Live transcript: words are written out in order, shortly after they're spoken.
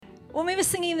When we were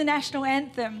singing the national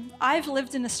anthem, I've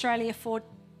lived in Australia for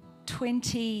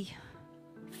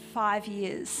 25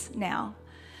 years now.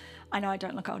 I know I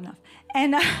don't look old enough,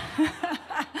 and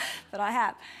but I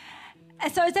have.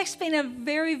 And so it's actually been a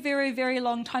very, very, very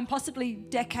long time, possibly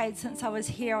decades since I was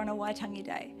here on a Waitangi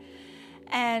Day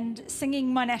and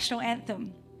singing my national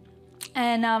anthem.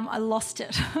 And I lost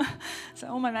it. So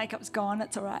all my makeup's gone,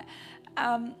 it's all right.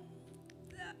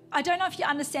 I don't know if you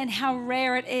understand how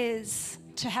rare it is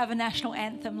to have a national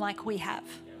anthem like we have.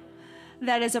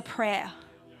 That is a prayer,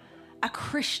 a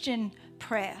Christian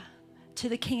prayer to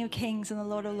the King of Kings and the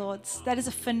Lord of Lords. That is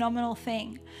a phenomenal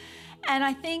thing. And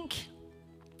I think,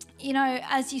 you know,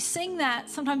 as you sing that,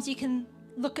 sometimes you can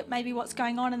look at maybe what's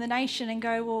going on in the nation and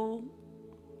go, well,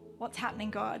 what's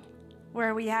happening, God? Where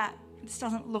are we at? This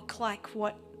doesn't look like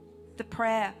what the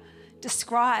prayer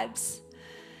describes.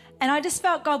 And I just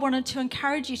felt God wanted to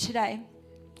encourage you today.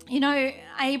 You know,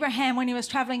 Abraham, when he was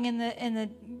traveling in the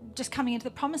just coming into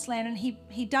the promised land, and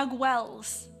he dug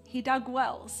wells. He dug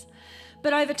wells.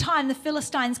 But over time, the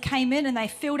Philistines came in and they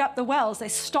filled up the wells. They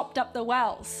stopped up the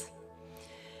wells.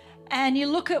 And you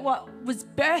look at what was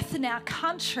birthed in our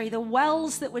country, the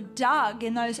wells that were dug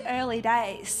in those early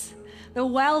days. The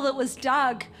well that was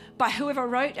dug by whoever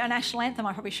wrote our national anthem.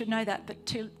 I probably should know that, but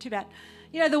too bad.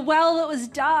 You know, the well that was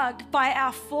dug by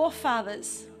our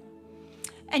forefathers.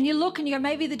 And you look and you go,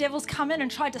 maybe the devil's come in and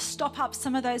tried to stop up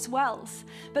some of those wells.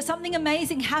 But something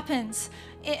amazing happens.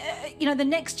 You know, the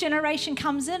next generation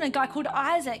comes in, a guy called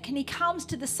Isaac, and he comes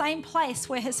to the same place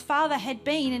where his father had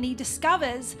been, and he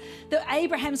discovers that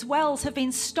Abraham's wells have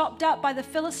been stopped up by the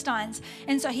Philistines.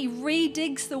 And so he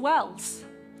redigs the wells.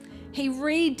 He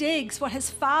redigs what his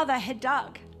father had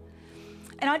dug.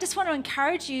 And I just want to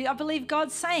encourage you, I believe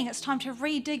God's saying it's time to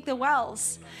redig the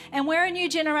wells. And we're a new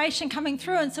generation coming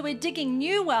through, and so we're digging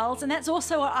new wells, and that's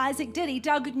also what Isaac did. He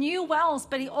dug new wells,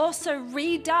 but he also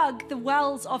redug the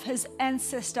wells of his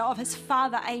ancestor, of his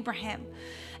father Abraham.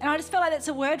 And I just feel like that's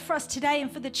a word for us today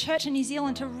and for the church in New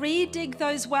Zealand to redig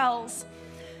those wells.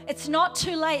 It's not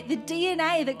too late. The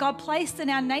DNA that God placed in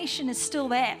our nation is still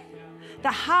there. The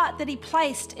heart that he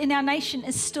placed in our nation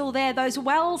is still there. Those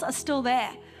wells are still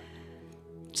there.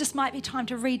 Just might be time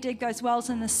to redig those wells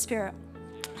in the Spirit.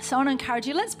 So I want to encourage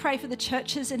you, let's pray for the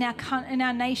churches in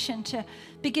our nation to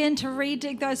begin to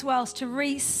redig those wells, to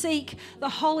re-seek the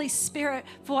Holy Spirit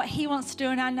for what he wants to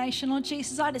do in our nation. Lord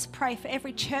Jesus, I just pray for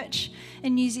every church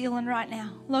in New Zealand right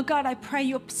now. Lord God, I pray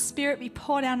your Spirit be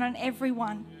poured out on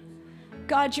everyone.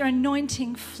 God, your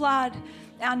anointing flood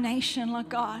our nation, Lord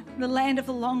God, the land of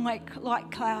the long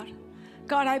white cloud.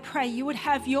 God, I pray you would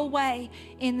have your way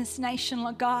in this nation,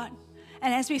 Lord God.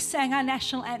 And as we sang our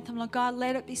national anthem, Lord God,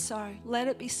 let it be so. Let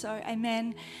it be so.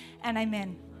 Amen and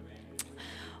amen.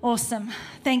 Awesome.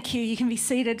 Thank you. You can be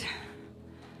seated.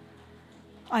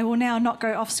 I will now not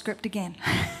go off script again.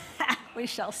 We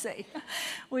shall see.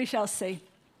 We shall see.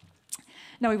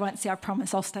 No, we won't see, I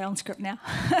promise. I'll stay on script now.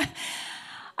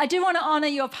 I do want to honour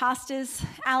your pastors,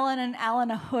 Alan and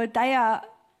Alana Hood. They are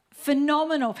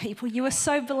phenomenal people. You are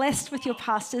so blessed with your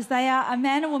pastors. They are a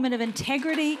man and woman of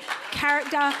integrity,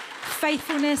 character,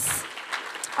 faithfulness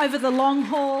over the long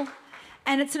haul.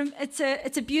 And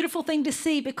it's a beautiful thing to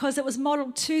see because it was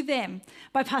modelled to them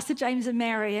by Pastor James and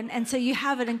Mary. And so you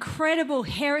have an incredible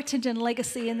heritage and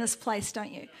legacy in this place,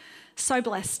 don't you? So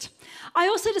blessed. I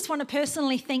also just want to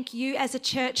personally thank you as a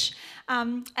church,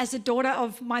 as a daughter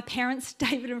of my parents,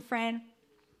 David and Fran.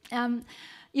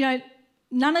 You know,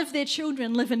 none of their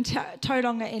children live in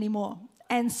Tauranga anymore.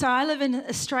 And so I live in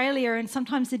Australia, and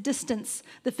sometimes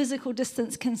the physical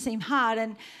distance can seem hard.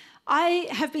 And I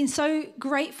have been so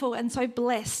grateful and so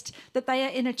blessed that they are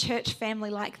in a church family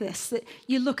like this, that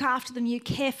you look after them, you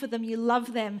care for them, you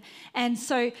love them. And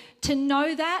so to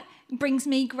know that brings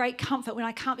me great comfort when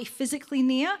I can't be physically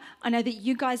near. I know that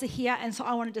you guys are here, and so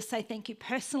I wanted to say thank you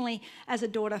personally as a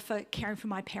daughter for caring for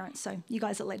my parents. So you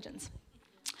guys are legends.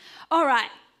 All right.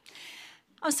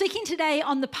 I'm speaking today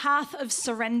on the path of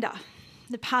surrender,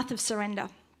 the path of surrender.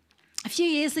 A few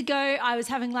years ago, I was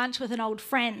having lunch with an old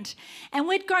friend, and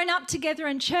we'd grown up together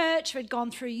in church. We'd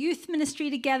gone through youth ministry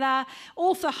together,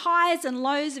 all the highs and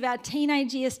lows of our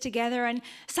teenage years together, and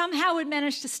somehow we'd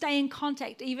managed to stay in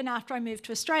contact even after I moved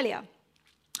to Australia.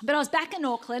 But I was back in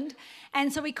Auckland,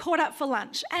 and so we caught up for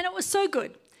lunch, and it was so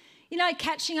good. You know,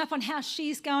 catching up on how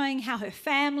she's going, how her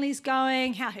family's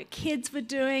going, how her kids were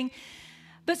doing.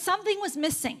 But something was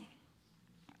missing.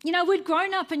 You know, we'd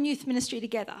grown up in youth ministry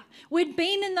together. We'd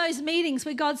been in those meetings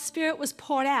where God's Spirit was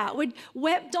poured out. We'd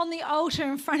wept on the altar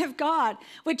in front of God.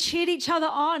 We'd cheered each other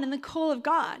on in the call of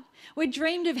God. We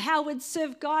dreamed of how we'd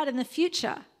serve God in the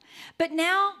future. But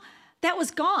now that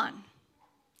was gone.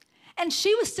 And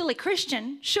she was still a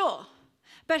Christian, sure,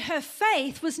 but her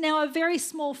faith was now a very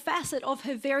small facet of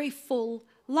her very full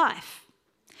life.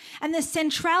 And the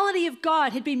centrality of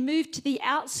God had been moved to the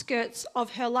outskirts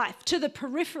of her life, to the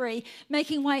periphery,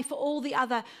 making way for all the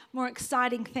other more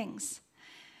exciting things.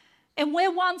 And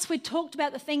where once we'd talked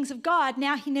about the things of God,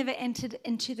 now he never entered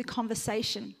into the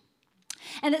conversation.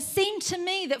 And it seemed to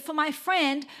me that for my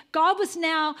friend, God was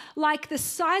now like the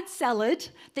side salad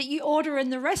that you order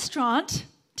in the restaurant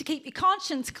to keep your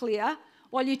conscience clear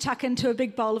while you tuck into a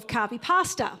big bowl of carby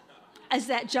pasta. Is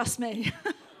that just me?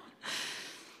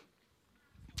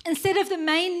 Instead of the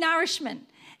main nourishment,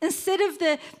 instead of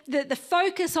the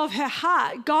focus of her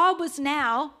heart, God was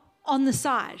now on the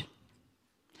side.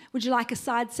 Would you like a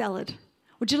side salad?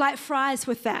 Would you like fries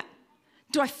with that?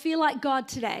 Do I feel like God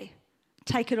today?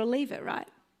 Take it or leave it, right?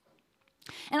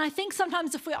 And I think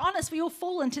sometimes if we're honest, we all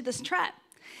fall into this trap.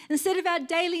 Instead of our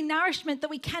daily nourishment that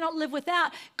we cannot live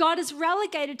without, God is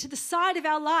relegated to the side of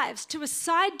our lives, to a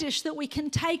side dish that we can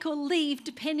take or leave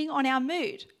depending on our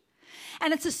mood.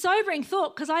 And it's a sobering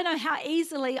thought because I know how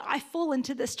easily I fall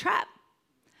into this trap.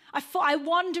 I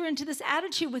wander into this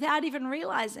attitude without even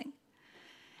realizing.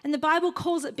 And the Bible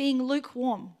calls it being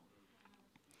lukewarm.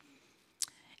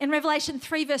 In Revelation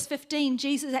 3 verse 15,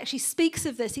 Jesus actually speaks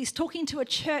of this. He's talking to a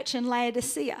church in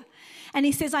Laodicea. And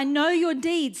he says, I know your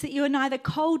deeds, that you are neither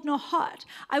cold nor hot.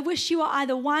 I wish you were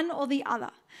either one or the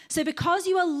other. So because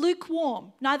you are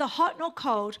lukewarm, neither hot nor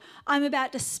cold, I'm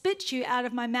about to spit you out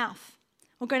of my mouth.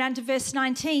 We'll go down to verse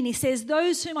 19. He says,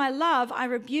 those whom I love, I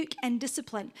rebuke and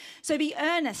discipline. So be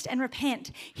earnest and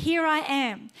repent. Here I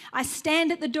am. I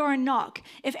stand at the door and knock.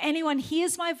 If anyone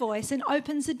hears my voice and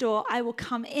opens the door, I will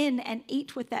come in and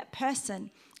eat with that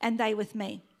person and they with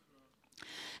me.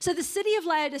 So the city of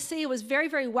Laodicea was very,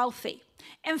 very wealthy.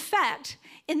 In fact,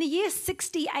 in the year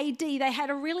 60 AD, they had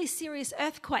a really serious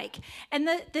earthquake, and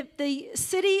the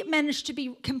city managed to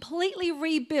be completely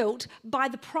rebuilt by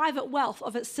the private wealth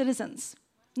of its citizens.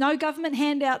 No government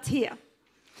handouts here.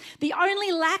 The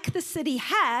only lack the city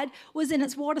had was in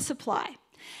its water supply.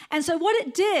 And so what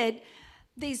it did,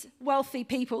 these wealthy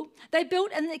people, they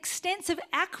built an extensive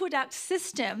aqueduct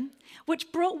system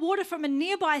which brought water from a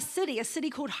nearby city, a city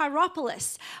called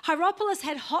Hierapolis. Hierapolis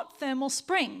had hot thermal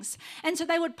springs, and so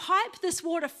they would pipe this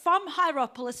water from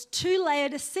Hierapolis to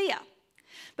Laodicea.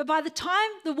 But by the time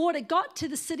the water got to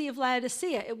the city of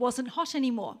Laodicea, it wasn't hot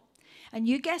anymore. And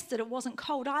you guessed it, it wasn't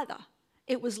cold either.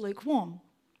 It was lukewarm.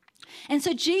 And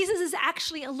so Jesus is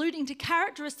actually alluding to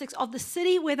characteristics of the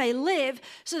city where they live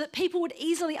so that people would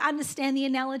easily understand the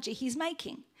analogy he's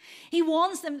making. He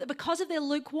warns them that because of their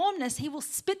lukewarmness, he will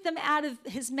spit them out of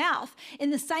his mouth in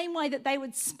the same way that they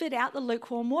would spit out the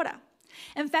lukewarm water.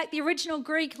 In fact, the original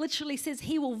Greek literally says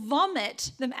he will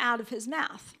vomit them out of his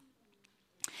mouth.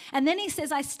 And then he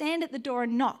says, I stand at the door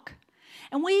and knock.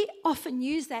 And we often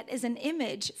use that as an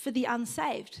image for the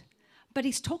unsaved. But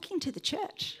he's talking to the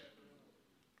church.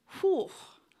 Whew.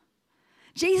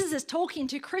 Jesus is talking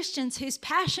to Christians whose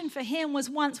passion for him was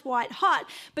once white hot,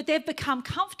 but they've become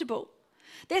comfortable.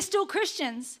 They're still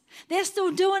Christians. They're still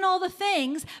doing all the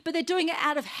things, but they're doing it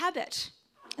out of habit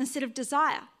instead of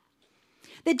desire.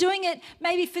 They're doing it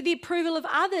maybe for the approval of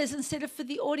others instead of for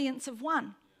the audience of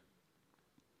one.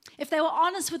 If they were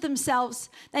honest with themselves,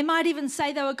 they might even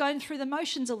say they were going through the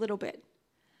motions a little bit.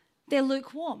 They're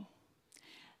lukewarm.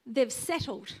 They've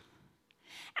settled.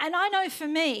 And I know for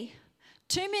me,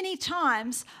 too many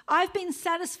times I've been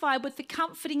satisfied with the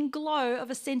comforting glow of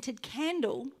a scented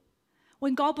candle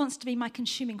when God wants to be my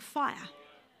consuming fire.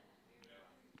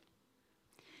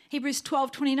 Hebrews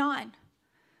 12:29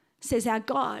 says our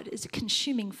God is a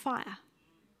consuming fire.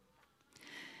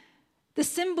 The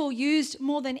symbol used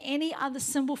more than any other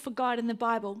symbol for God in the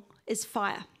Bible is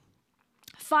fire.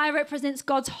 Fire represents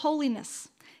God's holiness,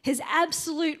 his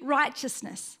absolute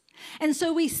righteousness. And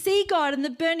so we see God in the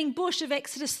burning bush of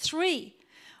Exodus 3,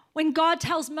 when God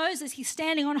tells Moses he's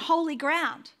standing on holy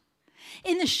ground.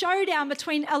 In the showdown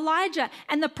between Elijah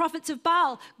and the prophets of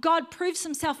Baal, God proves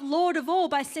himself Lord of all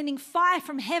by sending fire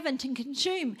from heaven to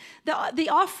consume the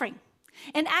offering.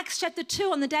 In Acts chapter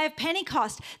 2, on the day of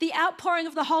Pentecost, the outpouring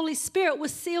of the Holy Spirit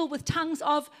was sealed with tongues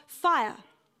of fire.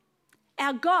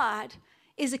 Our God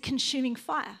is a consuming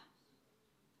fire.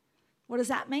 What does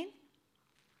that mean?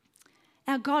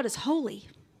 Our God is holy.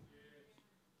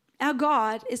 Our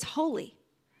God is holy.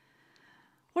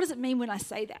 What does it mean when I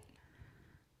say that?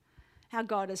 Our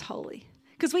God is holy.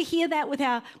 Because we hear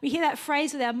that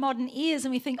phrase with our modern ears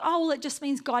and we think, oh, well, it just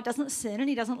means God doesn't sin and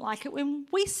he doesn't like it when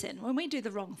we sin, when we do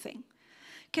the wrong thing.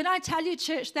 Can I tell you,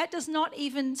 church, that does not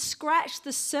even scratch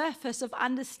the surface of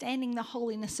understanding the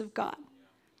holiness of God.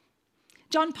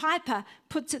 John Piper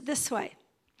puts it this way.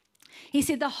 He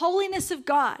said, the holiness of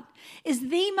God is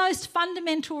the most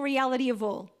fundamental reality of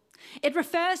all. It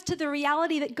refers to the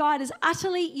reality that God is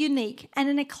utterly unique and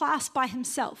in a class by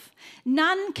himself.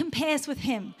 None compares with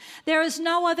him. There is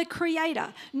no other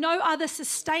creator, no other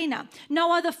sustainer,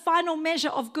 no other final measure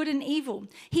of good and evil.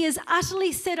 He is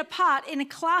utterly set apart in a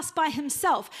class by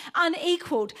himself,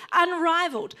 unequaled,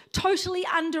 unrivaled, totally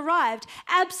underived,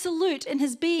 absolute in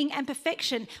his being and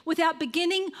perfection, without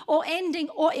beginning or ending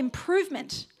or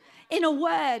improvement. In a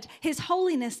word, his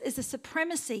holiness is the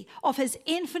supremacy of his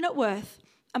infinite worth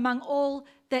among all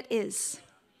that is.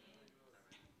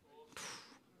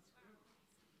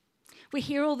 We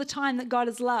hear all the time that God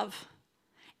is love,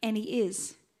 and he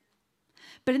is.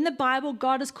 But in the Bible,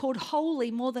 God is called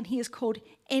holy more than he is called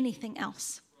anything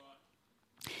else.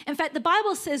 In fact, the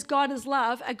Bible says God is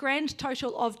love a grand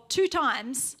total of 2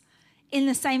 times in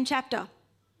the same chapter.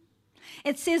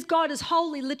 It says God is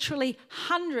holy literally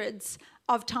hundreds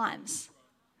of times.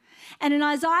 And in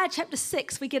Isaiah chapter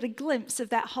 6, we get a glimpse of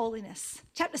that holiness.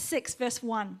 Chapter 6, verse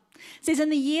 1 says, in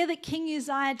the year that King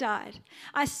Uzziah died,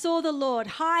 I saw the Lord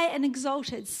high and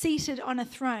exalted, seated on a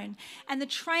throne, and the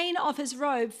train of his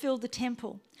robe filled the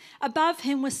temple. Above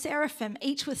him were seraphim,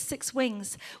 each with 6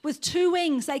 wings. With 2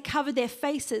 wings they covered their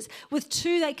faces, with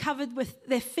 2 they covered with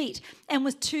their feet, and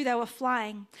with 2 they were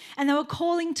flying. And they were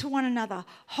calling to one another,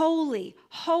 holy,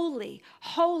 holy,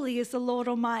 holy is the Lord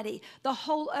Almighty. The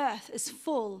whole earth is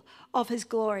full of his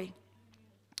glory.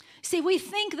 See, we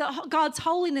think that God's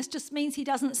holiness just means he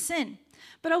doesn't sin.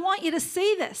 But I want you to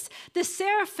see this. The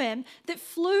seraphim that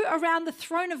flew around the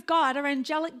throne of God are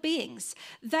angelic beings.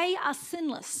 They are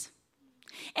sinless.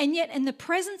 And yet in the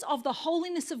presence of the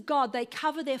holiness of God, they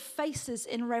cover their faces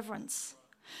in reverence.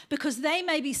 Because they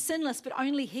may be sinless, but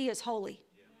only he is holy.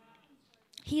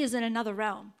 He is in another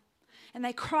realm. And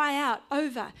they cry out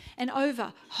over and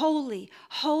over, holy,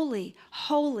 holy,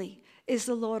 holy is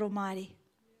the Lord Almighty.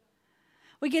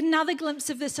 We get another glimpse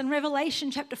of this in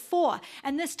Revelation chapter 4,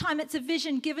 and this time it's a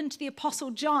vision given to the Apostle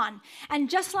John.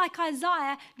 And just like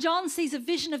Isaiah, John sees a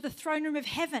vision of the throne room of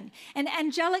heaven, and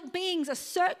angelic beings are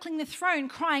circling the throne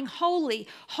crying, holy,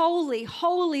 holy,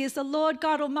 holy is the Lord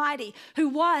God Almighty, who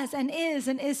was and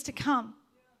is to come.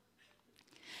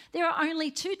 There are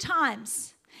only 2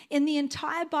 times in the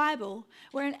entire Bible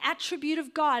where an attribute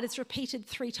of God is repeated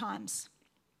 3 times.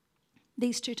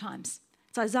 These 2 times.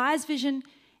 It's Isaiah's vision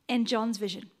and John's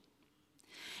vision.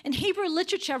 In Hebrew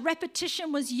literature,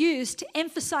 repetition was used to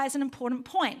emphasize an important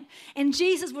point. And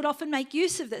Jesus would often make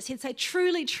use of this. He'd say,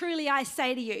 truly, truly, I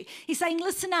say to you. He's saying,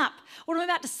 listen up. What I'm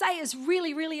about to say is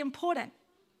really, really important.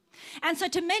 And so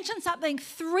to mention something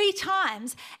 3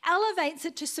 times elevates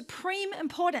it to supreme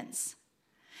importance.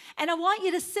 And I want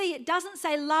you to see it doesn't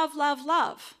say love, love,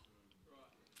 love.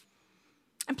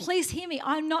 And please hear me,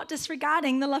 I'm not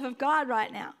disregarding the love of God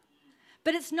right now.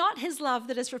 But it's not his love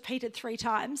that is repeated 3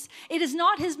 times. It is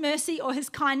not his mercy or his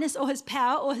kindness or his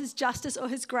power or his justice or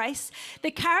his grace.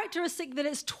 The characteristic that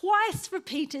is twice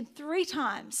repeated 3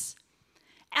 times,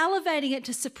 elevating it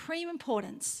to supreme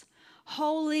importance.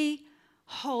 Holy,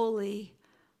 holy,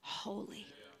 holy.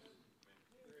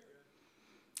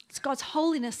 It's God's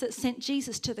holiness that sent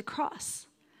Jesus to the cross.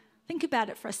 Think about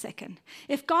it for a second.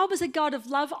 If God was a God of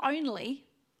love only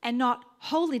and not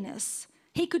holiness,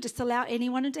 he could just allow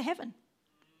anyone into heaven.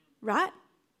 Right?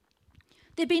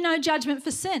 There'd be no judgment for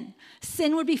sin.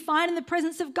 Sin would be fine in the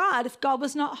presence of God if God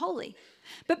was not holy.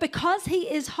 But because he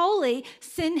is holy,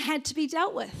 sin had to be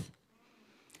dealt with.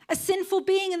 A sinful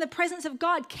being in the presence of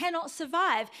God cannot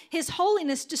survive. His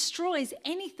holiness destroys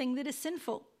anything that is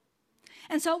sinful.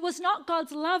 And so it was not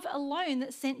God's love alone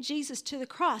that sent Jesus to the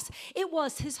cross. It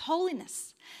was his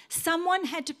holiness. Someone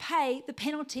had to pay the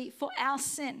penalty for our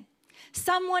sin.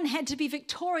 Someone had to be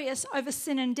victorious over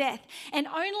sin and death. And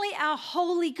only our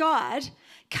holy God,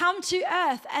 come to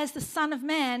earth as the Son of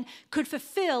Man, could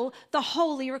fulfill the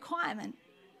holy requirement.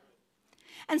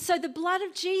 And so the blood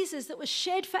of Jesus that was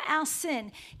shed for our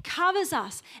sin covers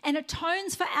us and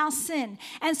atones for our sin.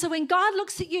 And so when God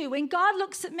looks at you, when God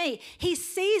looks at me, he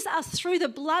sees us through the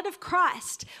blood of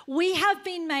Christ. We have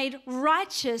been made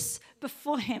righteous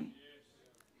before him.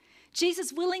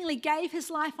 Jesus willingly gave his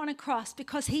life on a cross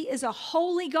because he is a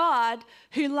holy God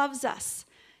who loves us.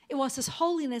 It was his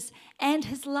holiness and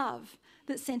his love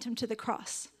that sent him to the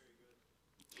cross.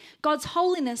 God's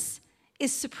holiness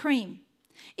is supreme.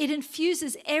 It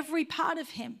infuses every part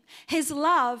of him. His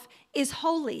love is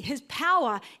holy. His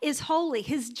power is holy.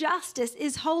 His justice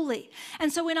is holy.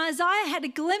 And so when Isaiah had a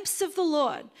glimpse of the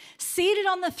Lord seated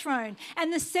on the throne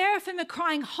and the seraphim are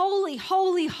crying, holy,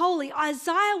 holy, holy,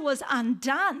 Isaiah was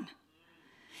undone.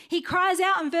 He cries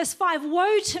out in verse 5,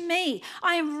 "Woe to me,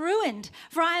 I am ruined,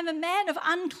 for I am a man of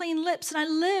unclean lips, and I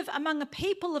live among a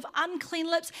people of unclean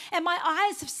lips, and my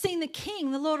eyes have seen the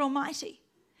King, the Lord Almighty."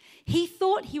 He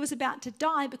thought he was about to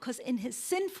die because in his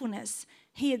sinfulness,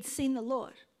 he had seen the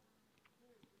Lord.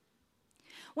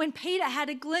 When Peter had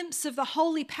a glimpse of the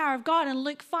holy power of God in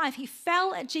Luke 5, he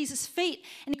fell at Jesus' feet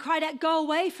and he cried out, "Go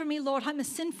away from me, Lord, I'm a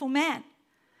sinful man."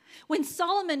 When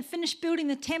Solomon finished building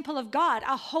the temple of God,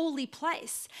 a holy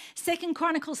place, 2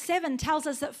 Chronicles 7 tells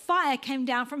us that fire came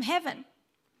down from heaven.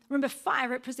 Remember, fire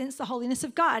represents the holiness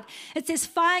of God. It says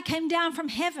fire came down from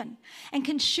heaven and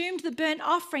consumed the burnt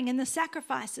offering and the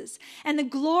sacrifices, and the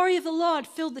glory of the Lord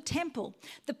filled the temple.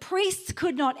 The priests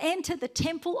could not enter the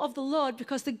temple of the Lord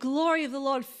because the glory of the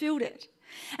Lord filled it.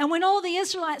 And when all the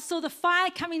Israelites saw the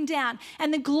fire coming down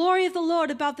and the glory of the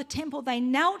Lord above the temple, they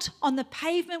knelt on the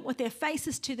pavement with their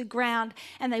faces to the ground,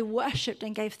 and they worshipped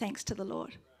and gave thanks to the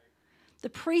Lord. The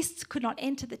priests could not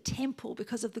enter the temple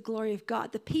because of the glory of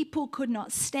God. The people could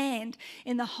not stand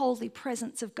in the holy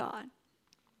presence of God.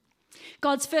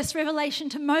 God's first revelation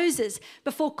to Moses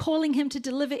before calling him to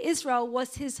deliver Israel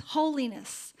was his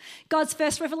holiness. God's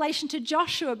first revelation to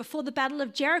Joshua before the battle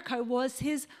of Jericho was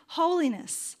his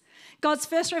holiness. God's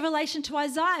first revelation to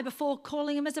Isaiah before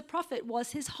calling him as a prophet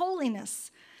was his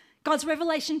holiness. God's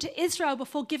revelation to Israel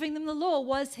before giving them the law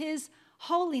was his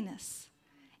holiness.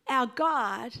 Our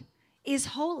God is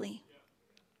holy.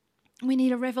 We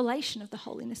need a revelation of the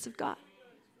holiness of God.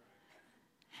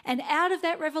 And out of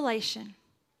that revelation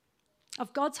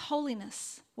of God's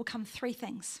holiness will come three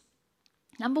things.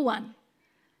 Number one,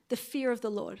 the fear of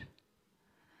the Lord.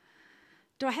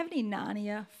 Do I have any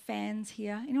Narnia fans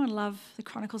here? Anyone love the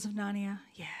Chronicles of Narnia?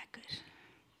 Yeah, good.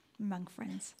 Among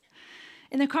friends.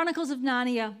 In the Chronicles of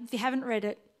Narnia, if you haven't read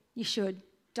it, you should.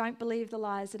 Don't believe the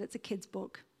lies that it's a kid's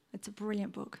book. It's a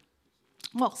brilliant book.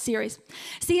 Well, series.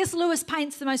 C.S. Lewis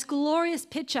paints the most glorious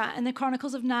picture in the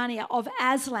Chronicles of Narnia of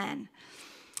Aslan.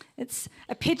 It's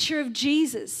a picture of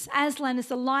Jesus. Aslan is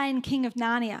the Lion King of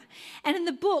Narnia. And in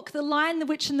the book, The Lion, the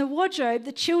Witch and the Wardrobe,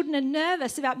 the children are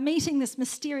nervous about meeting this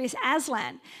mysterious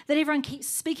Aslan that everyone keeps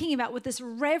speaking about with this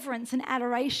reverence and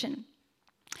adoration.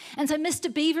 And so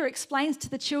Mr. Beaver explains to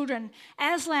the children,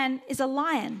 Aslan is a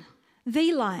lion,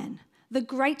 the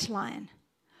great lion.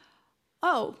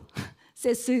 "Oh,"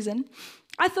 says Susan,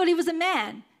 "I thought he was a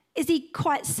man. Is he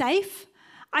quite safe?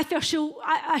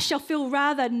 I shall feel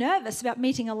rather nervous about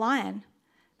meeting a lion."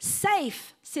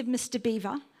 "Safe," said Mr.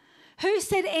 Beaver. "Who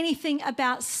said anything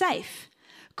about safe?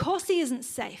 Of course he isn't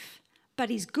safe, but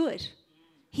he's good.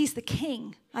 He's the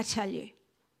king, I tell you."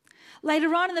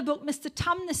 Later on in the book, Mr.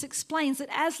 Tumnus explains that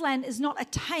Aslan is not a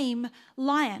tame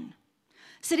lion.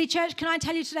 City Church, can I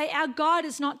tell you today, our God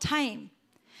is not tame.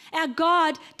 Our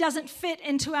God doesn't fit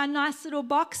into our nice little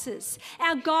boxes.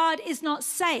 Our God is not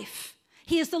safe.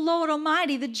 He is the Lord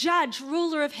Almighty, the judge,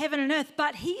 ruler of heaven and earth,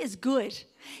 but he is good.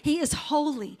 He is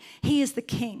holy. He is the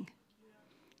King.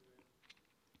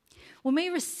 When we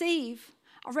receive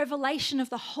a revelation of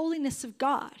the holiness of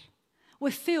God,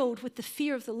 we're filled with the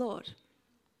fear of the Lord.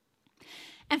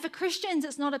 And for Christians,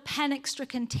 it's not a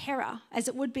panic-stricken terror, as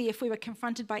it would be if we were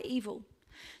confronted by evil.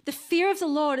 The fear of the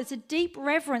Lord is a deep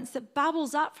reverence that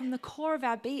bubbles up from the core of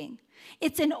our being.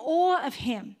 It's an awe of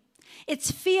him.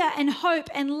 It's fear and hope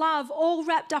and love all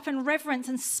wrapped up in reverence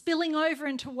and spilling over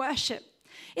into worship.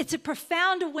 It's a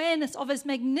profound awareness of his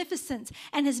magnificence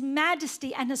and his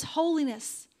majesty and his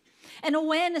holiness. An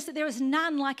awareness that there is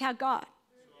none like our God.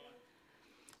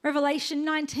 Revelation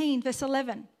 19, verse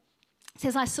 11.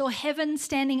 Says, "I saw heaven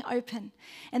standing open,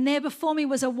 and there before me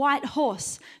was a white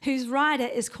horse whose rider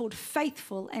is called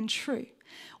Faithful and True.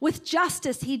 With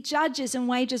justice he judges and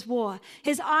wages war.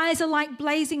 His eyes are like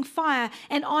blazing fire,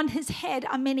 and on his head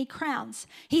are many crowns.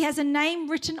 He has a name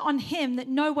written on him that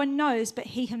no one knows but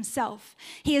he himself.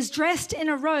 He is dressed in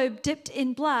a robe dipped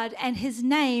in blood, and his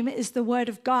name is the Word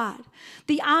of God.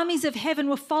 The armies of heaven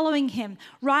were following him,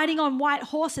 riding on white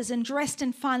horses and dressed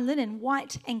in fine linen,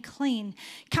 white and clean.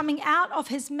 Coming out of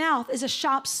his mouth is a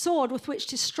sharp sword with which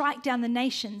to strike down the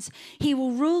nations. He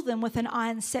will rule them with an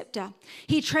iron scepter.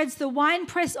 He treads the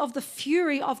winepress of the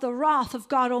fury of the wrath of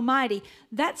God Almighty."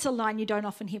 That's a line you don't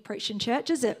often hear preached in church,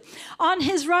 is it? "On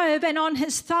his robe and on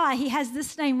his thigh he has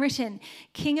this name written,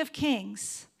 King of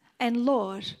Kings and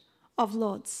Lord of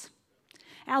Lords."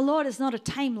 Our Lord is not a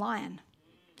tame lion.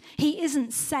 He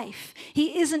isn't safe.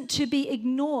 He isn't to be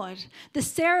ignored. The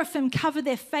seraphim covered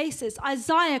their faces.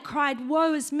 Isaiah cried,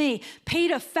 "Woe is me."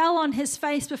 Peter fell on his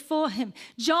face before him.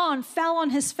 John fell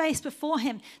on his face before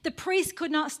him. The priest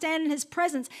could not stand in his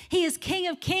presence. He is King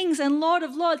of Kings and Lord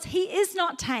of Lords. He is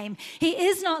not tame. He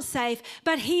is not safe,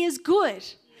 but he is good.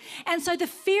 And so the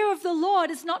fear of the Lord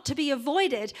is not to be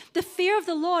avoided. The fear of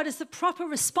the Lord is the proper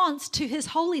response to his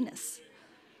holiness.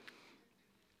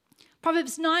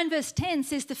 Proverbs 9 verse 10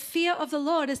 says, the fear of the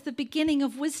Lord is the beginning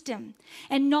of wisdom,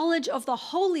 and knowledge of the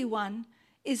Holy One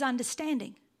is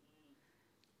understanding.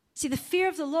 See, the fear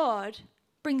of the Lord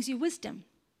brings you wisdom,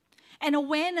 and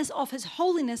awareness of his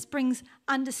holiness brings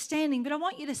understanding. But I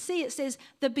want you to see it says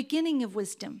the beginning of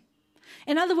wisdom.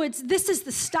 In other words, this is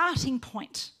the starting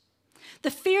point.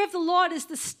 The fear of the Lord is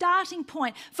the starting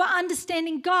point for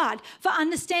understanding God, for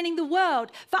understanding the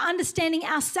world, for understanding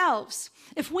ourselves.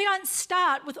 If we don't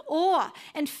start with awe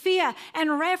and fear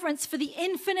and reverence for the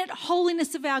infinite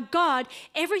holiness of our God,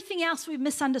 everything else we've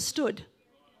misunderstood.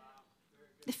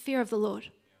 The fear of the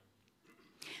Lord.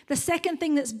 The second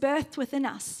thing that's birthed within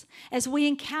us as we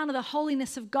encounter the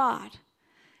holiness of God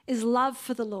is love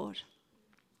for the Lord.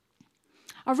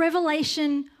 A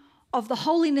revelation of the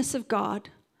holiness of God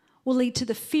will lead to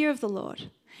the fear of the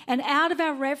Lord. And out of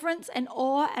our reverence and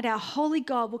awe at our holy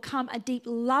God will come a deep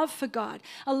love for God,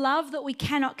 a love that we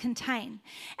cannot contain.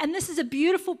 And this is a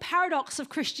beautiful paradox of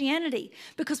Christianity,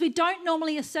 because we don't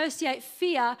normally associate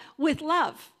fear with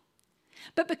love.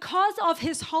 But because of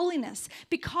his holiness,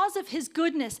 because of his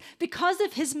goodness, because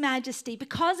of his majesty,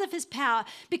 because of his power,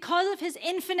 because of his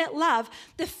infinite love,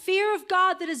 the fear of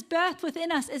God that is birthed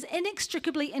within us is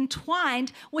inextricably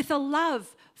entwined with a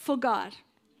love for God.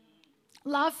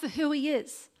 Love for who he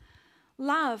is.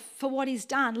 Love for what he's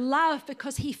done. Love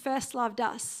because he first loved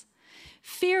us.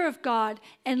 Fear of God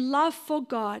and love for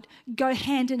God go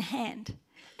hand in hand,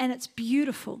 and it's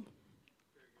beautiful.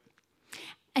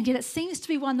 And yet it seems to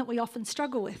be one that we often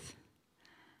struggle with.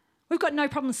 We've got no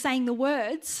problem saying the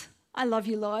words, I love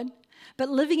you, Lord, but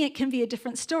living it can be a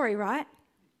different story, right?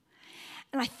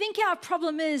 And I think our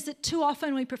problem is that too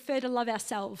often we prefer to love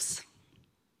ourselves.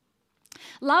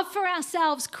 Love for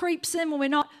ourselves creeps in when we're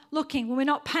not looking, when we're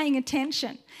not paying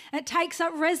attention. And it takes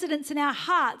up residence in our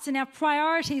hearts, in our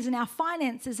priorities, in our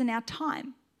finances, in our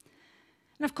time.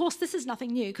 And of course, this is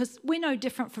nothing new, because we're no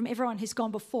different from everyone who's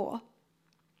gone before.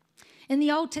 In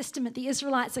the Old Testament, the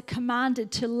Israelites are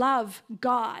commanded to love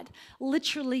God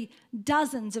literally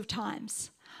dozens of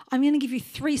times. I'm going to give you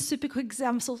 3 super quick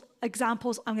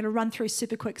examples. I'm going to run through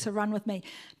super quick, so run with me.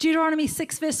 Deuteronomy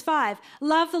 6 verse 5,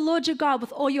 love the Lord your God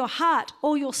with all your heart,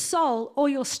 all your soul, all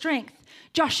your strength.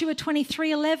 Joshua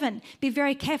 23:11, be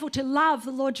very careful to love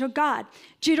the Lord your God.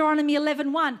 Deuteronomy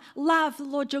 11:1, love the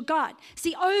Lord your God.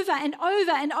 See, over and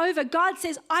over and over, God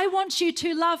says, I want you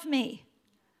to love me.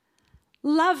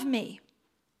 Love me.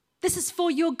 This is for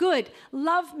your good.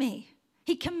 Love me.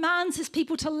 He commands his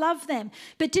people to love them.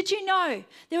 But did you know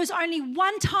there was only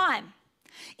one time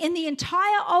in the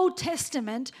entire Old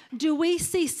Testament do we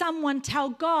see someone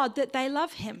tell God that they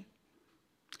love him?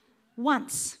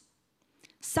 Once.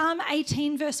 Psalm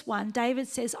 18 verse 1, David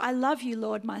says, I love you,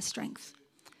 Lord, my strength.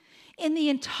 In the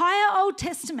entire Old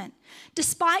Testament,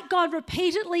 despite God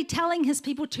repeatedly telling his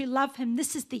people to love him,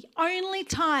 this is the only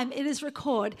time it is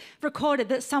recorded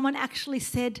that someone actually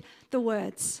said the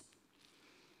words.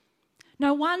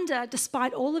 No wonder,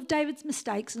 despite all of David's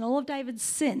mistakes and all of David's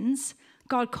sins,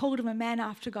 God called him a man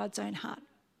after God's own heart.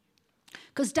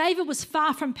 Because David was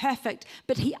far from perfect,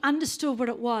 but he understood what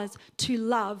it was to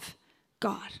love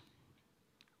God.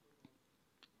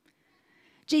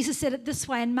 Jesus said it this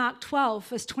way in Mark 12,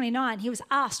 verse 29. He was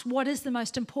asked, what is the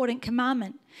most important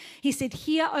commandment? He said,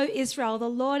 hear, O Israel, the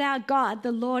Lord our God,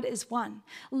 the Lord is one.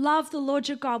 Love the Lord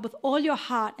your God with all your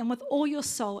heart and with all your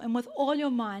soul and with all your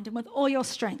mind and with all your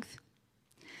strength.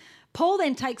 Paul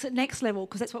then takes it next level,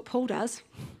 because that's what Paul does.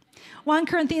 1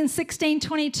 Corinthians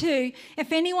 16:22,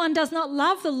 if anyone does not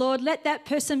love the Lord, let that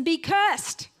person be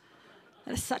cursed.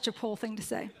 That is such a Paul thing to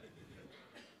say.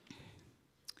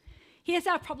 Here's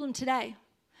our problem today.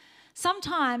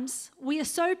 Sometimes we are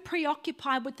so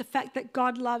preoccupied with the fact that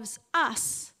God loves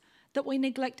us that we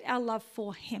neglect our love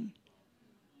for him.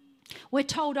 We're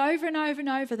told over and over and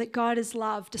over that God is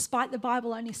love, despite the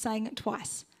Bible only saying it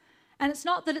twice. And it's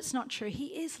not that it's not true. He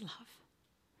is love.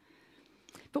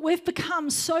 But we've become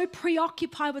so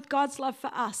preoccupied with God's love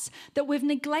for us that we've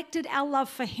neglected our love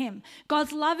for him.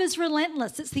 God's love is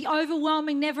relentless. It's the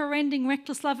overwhelming, never-ending,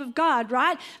 reckless love of God,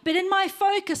 right? But in my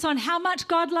focus on how much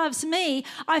God loves me,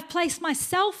 I've placed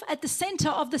myself at the center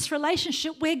of this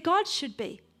relationship where God should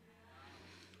be.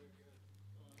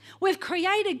 We've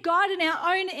created God in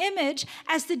our own image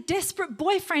as the desperate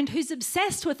boyfriend who's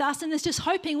obsessed with us and is just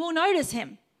hoping we'll notice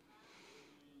him.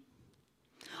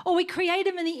 Or we create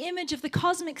him in the image of the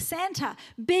cosmic Santa,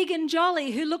 big and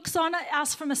jolly, who looks on at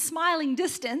us from a smiling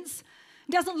distance,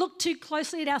 doesn't look too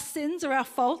closely at our sins or our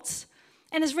faults,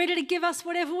 and is ready to give us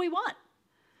whatever we want.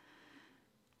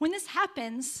 When this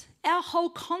happens, our whole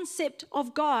concept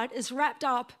of God is wrapped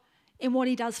up in what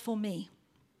he does for me.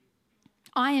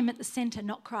 I am at the center,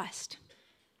 not Christ.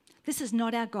 This is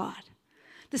not our God.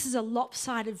 This is a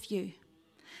lopsided view.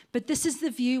 But this is the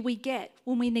view we get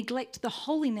when we neglect the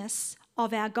holiness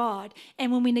of our God,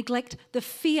 and when we neglect the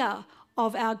fear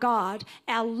of our God,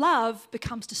 our love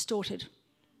becomes distorted.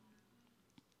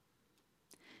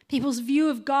 People's view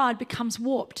of God becomes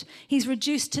warped. He's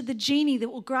reduced to the genie that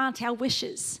will grant our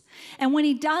wishes. And when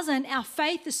he doesn't, our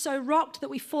faith is so rocked that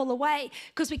we fall away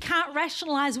because we can't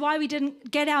rationalize why we didn't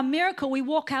get our miracle. We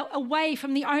walk away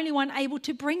from the only one able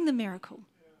to bring the miracle.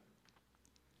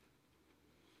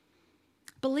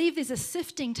 Believe there's a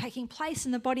sifting taking place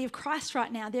in the body of Christ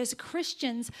right now. There's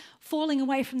Christians falling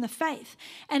away from the faith.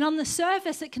 And on the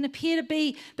surface, it can appear to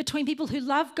be between people who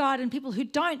love God and people who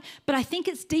don't. But I think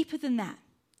it's deeper than that.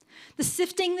 The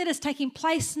sifting that is taking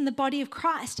place in the body of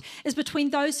Christ is between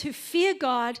those who fear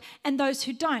God and those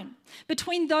who don't.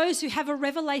 Between those who have a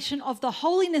revelation of the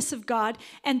holiness of God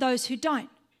and those who don't.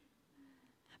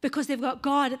 Because they've got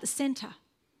God at the center.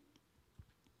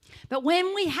 But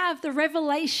when we have the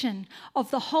revelation of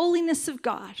the holiness of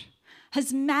God,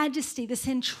 his majesty, the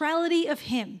centrality of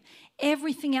him,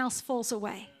 everything else falls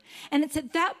away. And it's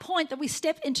at that point that we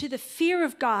step into the fear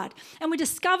of God, and we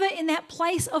discover in that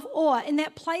place of awe, in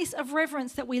that place of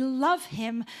reverence, that we love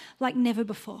him like never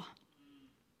before.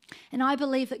 And I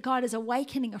believe that God is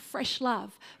awakening a fresh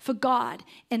love for God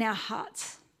in our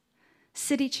hearts.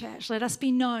 City Church, let us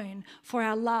be known for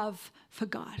our love for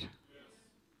God.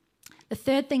 The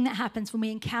third thing that happens when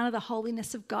we encounter the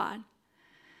holiness of God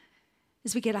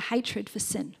is we get a hatred for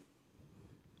sin.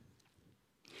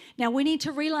 Now, we need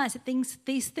to realize that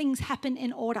these things happen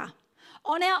in order.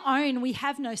 On our own, we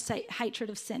have no hatred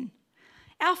of sin.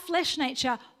 Our flesh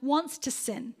nature wants to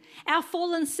sin. Our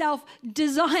fallen self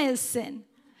desires sin.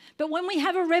 But when we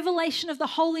have a revelation of the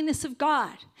holiness of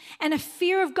God and a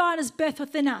fear of God is birthed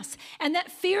within us, and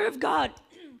that fear of God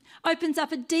opens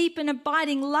up a deep and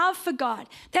abiding love for God,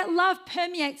 that love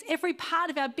permeates every part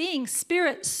of our being,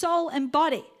 spirit, soul, and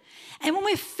body. And when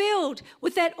we're filled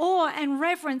with that awe and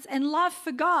reverence and love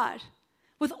for God,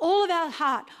 with all of our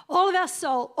heart, all of our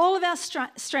soul, all of our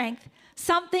strength,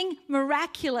 something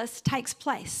miraculous takes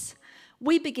place.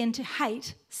 We begin to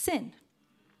hate sin.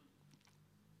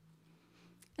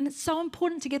 And it's so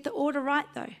important to get the order right,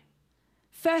 though.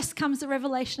 First comes the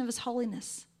revelation of his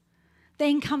holiness.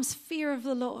 Then comes fear of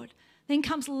the Lord. Then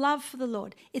comes love for the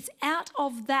Lord. It's out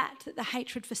of that the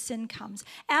hatred for sin comes.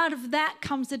 Out of that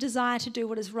comes the desire to do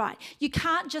what is right. You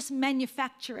can't just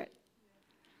manufacture it.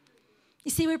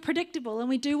 You see, we're predictable and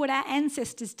we do what our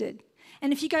ancestors did.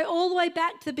 And if you go all the way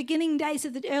back to the beginning days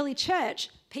of the early church,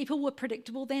 people were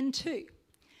predictable then too.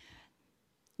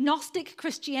 Gnostic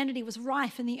Christianity was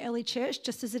rife in the early church,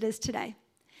 just as it is today.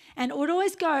 And it would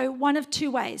always go one of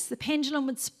two ways. The pendulum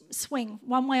would swing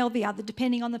one way or the other,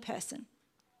 depending on the person.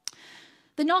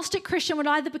 The Gnostic Christian would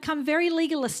either become very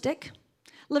legalistic,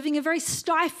 living a very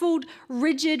stifled,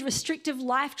 rigid, restrictive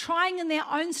life, trying in their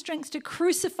own strength to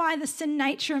crucify the sin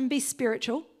nature and be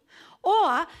spiritual,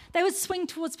 or they would swing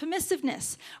towards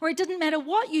permissiveness, where it didn't matter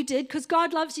what you did because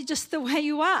God loves you just the way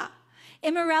you are.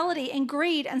 Immorality and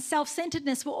greed and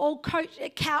self-centeredness were all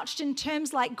couched in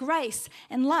terms like grace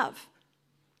and love.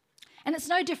 And it's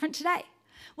no different today.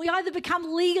 We either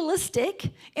become legalistic,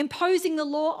 imposing the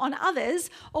law on others,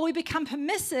 or we become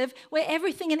permissive, where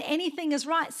everything and anything is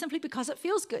right simply because it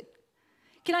feels good.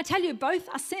 Can I tell you, both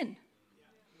are sin.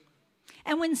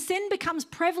 And when sin becomes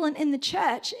prevalent in the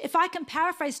church, if I can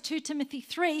paraphrase 2 Timothy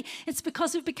 3, it's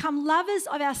because we've become lovers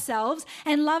of ourselves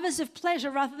and lovers of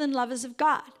pleasure rather than lovers of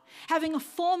God, having a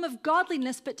form of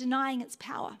godliness but denying its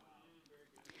power.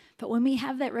 But when we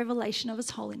have that revelation of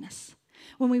his holiness,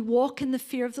 when we walk in the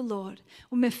fear of the Lord,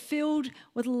 when we're filled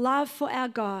with love for our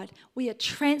God, we are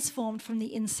transformed from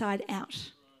the inside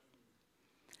out.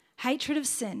 Hatred of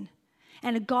sin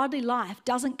and a godly life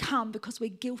doesn't come because we're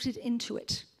guilted into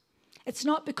it. It's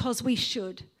not because we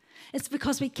should. It's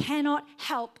because we cannot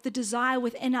help the desire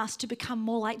within us to become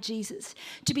more like Jesus,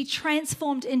 to be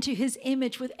transformed into his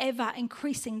image with ever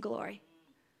increasing glory.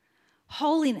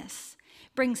 Holiness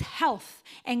brings health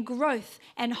and growth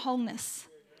and wholeness.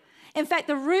 In fact,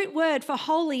 the root word for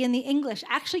holy in the English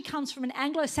actually comes from an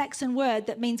Anglo-Saxon word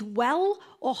that means well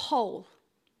or whole.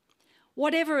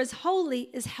 Whatever is holy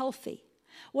is healthy.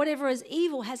 Whatever is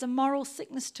evil has a moral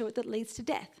sickness to it that leads to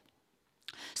death.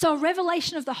 So a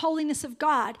revelation of the holiness of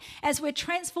God as we're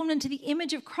transformed into the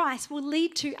image of Christ will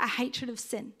lead to a hatred of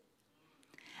sin.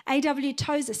 A.W.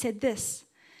 Tozer said this.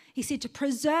 He said, to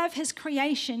preserve his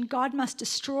creation, God must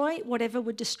destroy whatever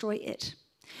would destroy it.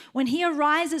 When he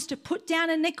arises to put down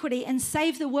iniquity and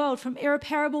save the world from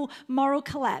irreparable moral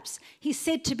collapse, he's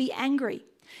said to be angry.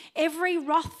 Every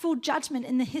wrathful judgment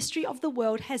in the history of the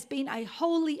world has been a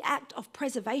holy act of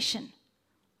preservation.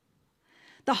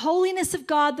 The holiness of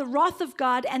God, the wrath of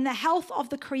God, and the health of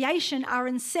the creation are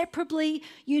inseparably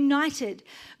united.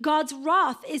 God's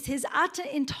wrath is his utter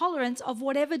intolerance of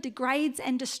whatever degrades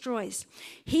and destroys.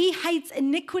 He hates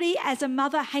iniquity as a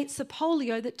mother hates the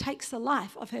polio that takes the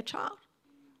life of her child.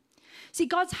 See,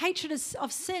 God's hatred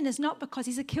of sin is not because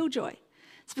he's a killjoy.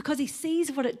 It's because he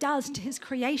sees what it does to his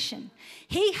creation.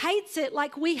 He hates it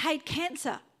like we hate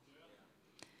cancer.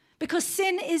 Because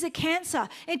sin is a cancer.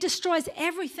 It destroys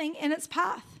everything in its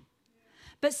path.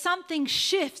 But something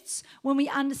shifts when we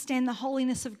understand the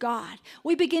holiness of God.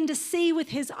 We begin to see with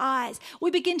his eyes. We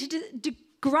begin to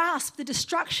grasp the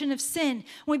destruction of sin.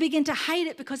 We begin to hate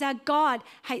it because our God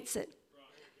hates it.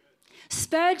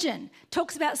 Spurgeon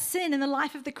talks about sin in the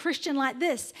life of the Christian like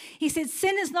this. He said,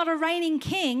 sin is not a reigning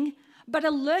king, but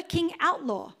a lurking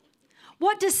outlaw.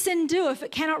 What does sin do if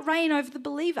it cannot reign over the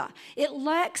believer? It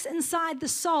lurks inside the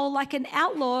soul like an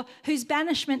outlaw whose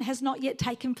banishment has not yet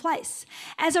taken place.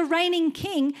 As a reigning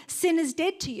king, sin is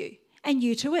dead to you and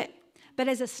you to it. But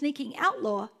as a sneaking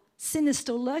outlaw, sin is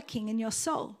still lurking in your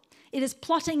soul. It is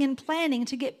plotting and planning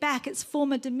to get back its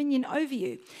former dominion over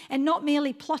you. And not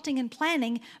merely plotting and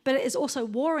planning, but it is also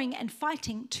warring and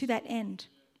fighting to that end.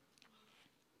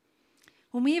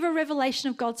 When we have a revelation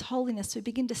of God's holiness, we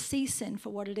begin to see sin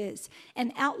for what it is,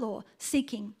 an outlaw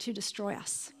seeking to destroy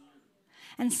us.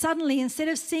 And suddenly, instead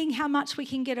of seeing how much we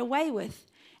can get away with,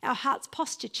 our heart's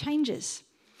posture changes.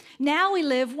 Now we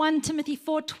live, 1 Timothy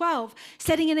 4:12,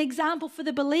 setting an example for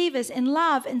the believers in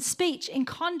love, in speech, in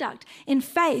conduct, in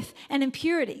faith, and in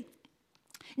purity.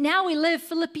 Now we live,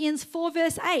 Philippians 4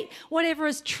 verse 8, whatever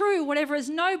is true, whatever is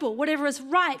noble, whatever is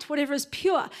right, whatever is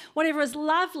pure, whatever is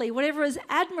lovely, whatever is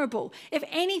admirable, if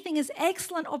anything is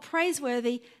excellent or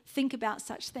praiseworthy, think about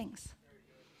such things.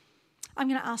 I'm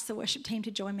going to ask the worship team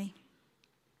to join me.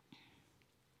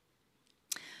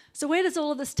 So where does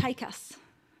all of this take us?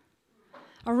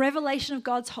 A revelation of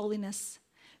God's holiness,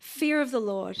 fear of the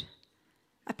Lord,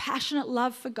 a passionate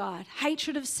love for God,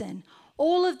 hatred of sin.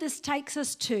 All of this takes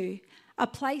us to a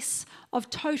place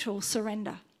of total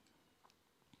surrender.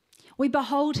 We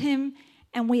behold him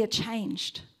and we are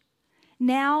changed.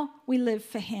 Now we live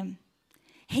for him.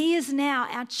 He is now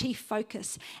our chief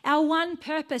focus. Our one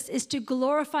purpose is to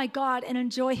glorify God and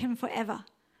enjoy him forever.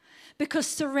 Because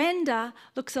surrender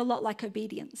looks a lot like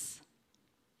obedience.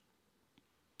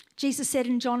 Jesus said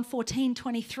in John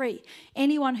 14:23,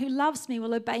 anyone who loves me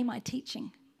will obey my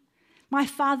teaching. My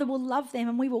Father will love them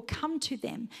and we will come to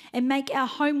them and make our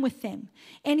home with them.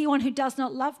 Anyone who does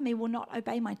not love me will not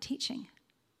obey my teaching.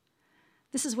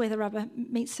 This is where the rubber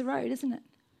meets the road, isn't it?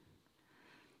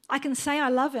 I can say I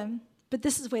love him, but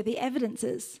this is where the evidence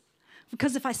is.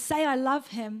 Because if I say I love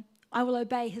him, I will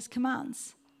obey his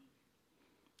commands.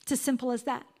 It's as simple as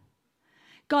that.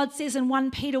 God says in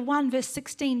 1 Peter 1 verse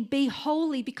 16, be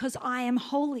holy because I am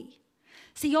holy.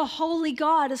 See, your holy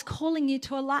God is calling you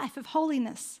to a life of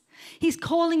holiness. He's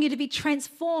calling you to be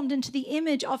transformed into the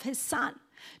image of his Son,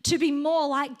 to be more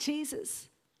like Jesus.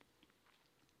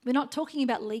 We're not talking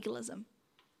about legalism.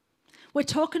 We're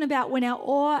talking about when our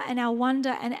awe and our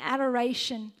wonder and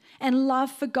adoration and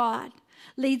love for God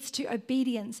leads to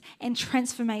obedience and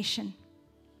transformation.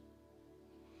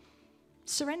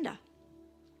 Surrender.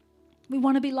 We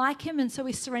want to be like him, and so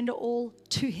we surrender all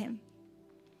to him.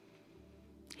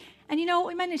 And you know what?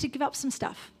 We may need to give up some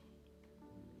stuff.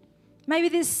 Maybe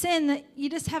there's sin that you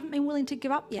just haven't been willing to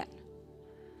give up yet.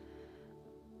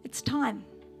 It's time.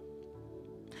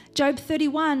 Job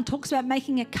 31 talks about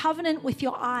making a covenant with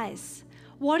your eyes.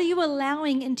 What are you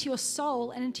allowing into your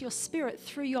soul and into your spirit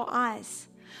through your eyes?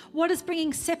 What is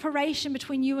bringing separation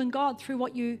between you and God through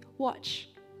what you watch?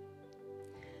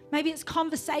 Maybe it's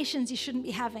conversations you shouldn't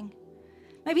be having.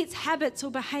 Maybe it's habits or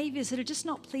behaviors that are just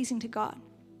not pleasing to God.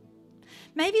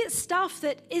 Maybe it's stuff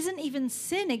that isn't even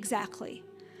sin exactly,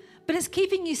 but it's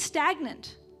keeping you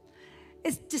stagnant.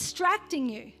 It's distracting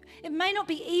you. It may not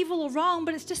be evil or wrong,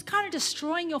 but it's just kind of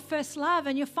destroying your first love,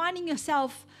 and you're finding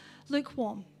yourself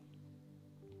lukewarm.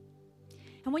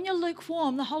 And when you're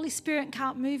lukewarm, the Holy Spirit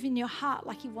can't move in your heart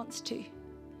like he wants to,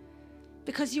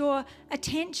 because your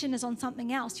attention is on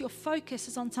something else. Your focus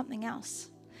is on something else.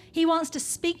 He wants to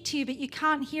speak to you, but you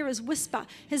can't hear his whisper.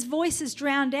 His voice is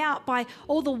drowned out by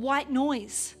all the white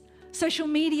noise. Social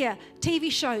media,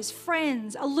 TV shows,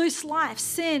 friends, a loose life,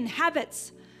 sin,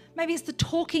 habits. Maybe it's the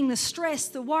talking, the stress,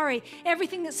 the worry,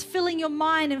 everything that's filling your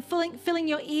mind and filling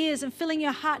your ears and filling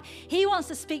your heart. He wants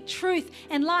to speak truth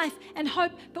and life and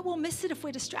hope, but we'll miss it if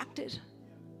we're distracted.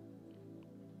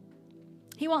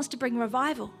 He wants to bring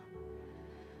revival.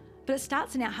 But it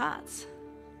starts in our hearts.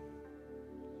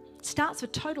 It starts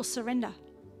with total surrender.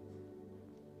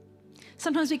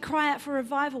 Sometimes we cry out for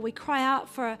revival. We cry out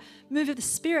for a move of the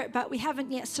Spirit, but we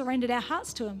haven't yet surrendered our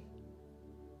hearts to Him.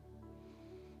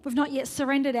 We've not yet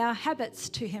surrendered our habits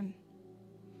to Him.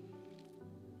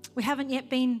 We haven't yet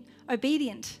been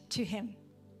obedient to Him.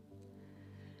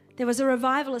 There was a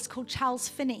revivalist called Charles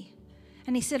Finney,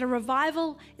 and he said a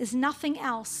revival is nothing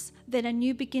else than a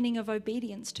new beginning of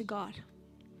obedience to God.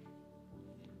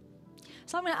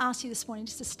 So I'm going to ask you this morning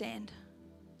just to stand.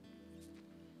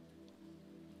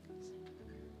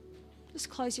 Just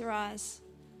close your eyes.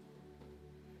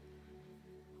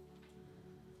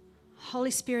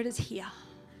 Holy Spirit is here.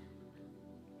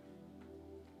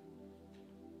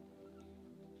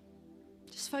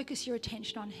 Just focus your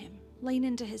attention on Him. Lean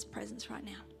into His presence right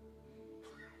now.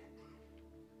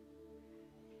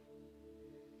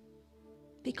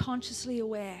 Be consciously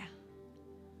aware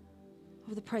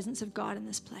of the presence of God in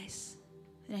this place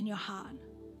and in your heart.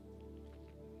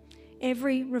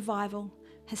 Every revival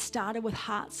has started with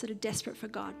hearts that are desperate for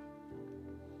God.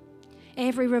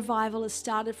 Every revival has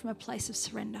started from a place of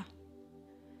surrender.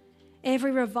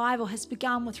 Every revival has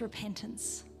begun with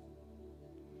repentance.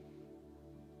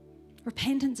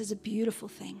 Repentance is a beautiful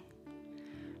thing.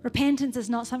 Repentance is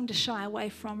not something to shy away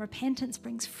from. Repentance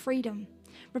brings freedom.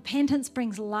 Repentance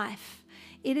brings life.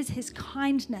 It is His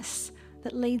kindness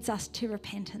that leads us to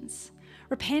repentance.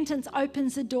 Repentance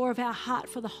opens the door of our heart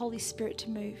for the Holy Spirit to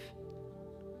move.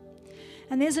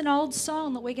 And there's an old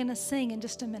song that we're going to sing in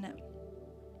just a minute.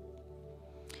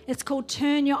 It's called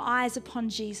Turn Your Eyes Upon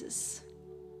Jesus.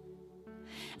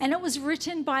 And it was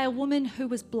written by a woman who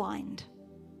was blind.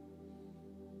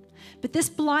 But this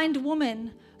blind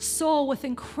woman saw with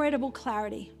incredible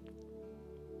clarity.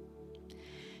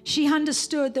 She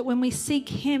understood that when we seek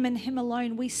Him and Him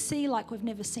alone, we see like we've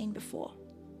never seen before.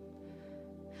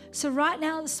 So right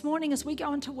now, this morning, as we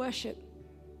go into worship,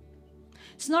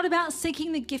 it's not about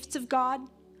seeking the gifts of God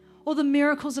or the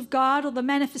miracles of God or the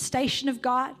manifestation of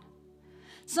God.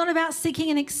 It's not about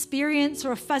seeking an experience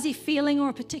or a fuzzy feeling or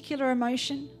a particular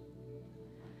emotion.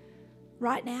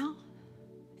 Right now,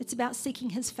 it's about seeking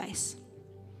His face.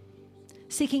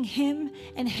 Seeking Him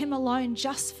and Him alone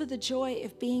just for the joy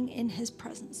of being in His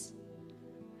presence.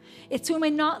 It's when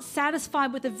we're not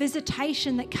satisfied with the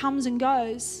visitation that comes and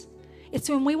goes. It's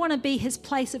when we want to be His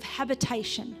place of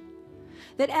habitation.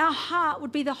 That our heart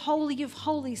would be the Holy of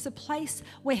Holies, the place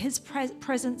where His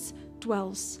presence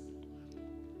dwells.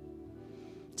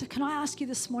 So can I ask you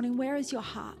this morning, where is your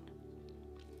heart?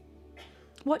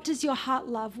 What does your heart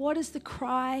love? What is the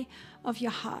cry of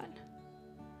your heart?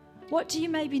 What do you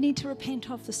maybe need to repent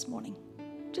of this morning?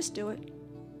 Just do it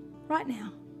right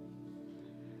now.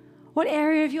 What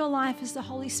area of your life is the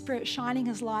Holy Spirit shining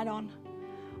His light on?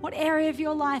 What area of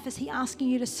your life is He asking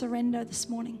you to surrender this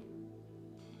morning?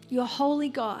 Your holy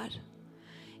God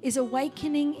is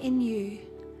awakening in you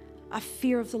a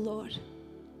fear of the Lord.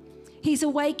 He's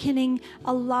awakening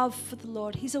a love for the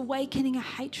Lord. He's awakening a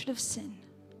hatred of sin.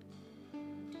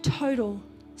 Total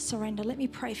surrender. Let me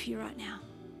pray for you right now.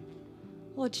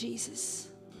 Lord Jesus,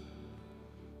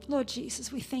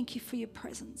 we thank You for Your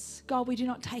presence. God, we do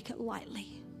not take it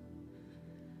lightly.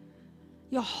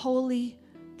 Your holy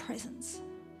presence.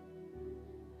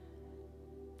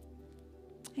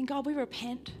 And God, we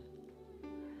repent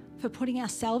for putting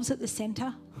ourselves at the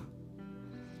center.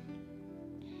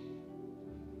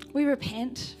 We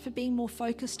repent for being more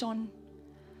focused on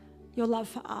Your love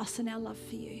for us and our love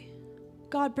for You.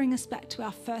 God, bring us back to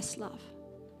our first love.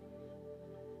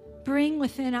 Bring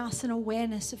within us an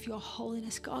awareness of Your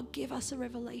holiness. God, give us a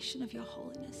revelation of Your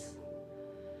holiness,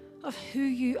 of who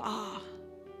You are.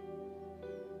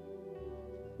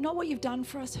 Not what You've done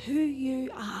for us, who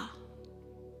You are.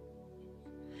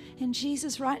 And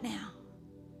Jesus, right now,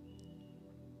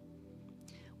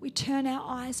 we turn our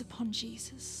eyes upon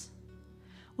Jesus.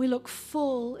 We look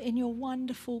full in Your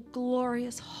wonderful,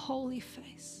 glorious, holy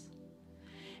face.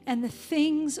 And the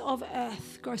things of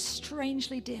earth grow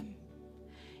strangely dim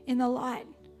in the light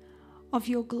of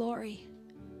Your glory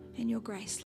and Your grace.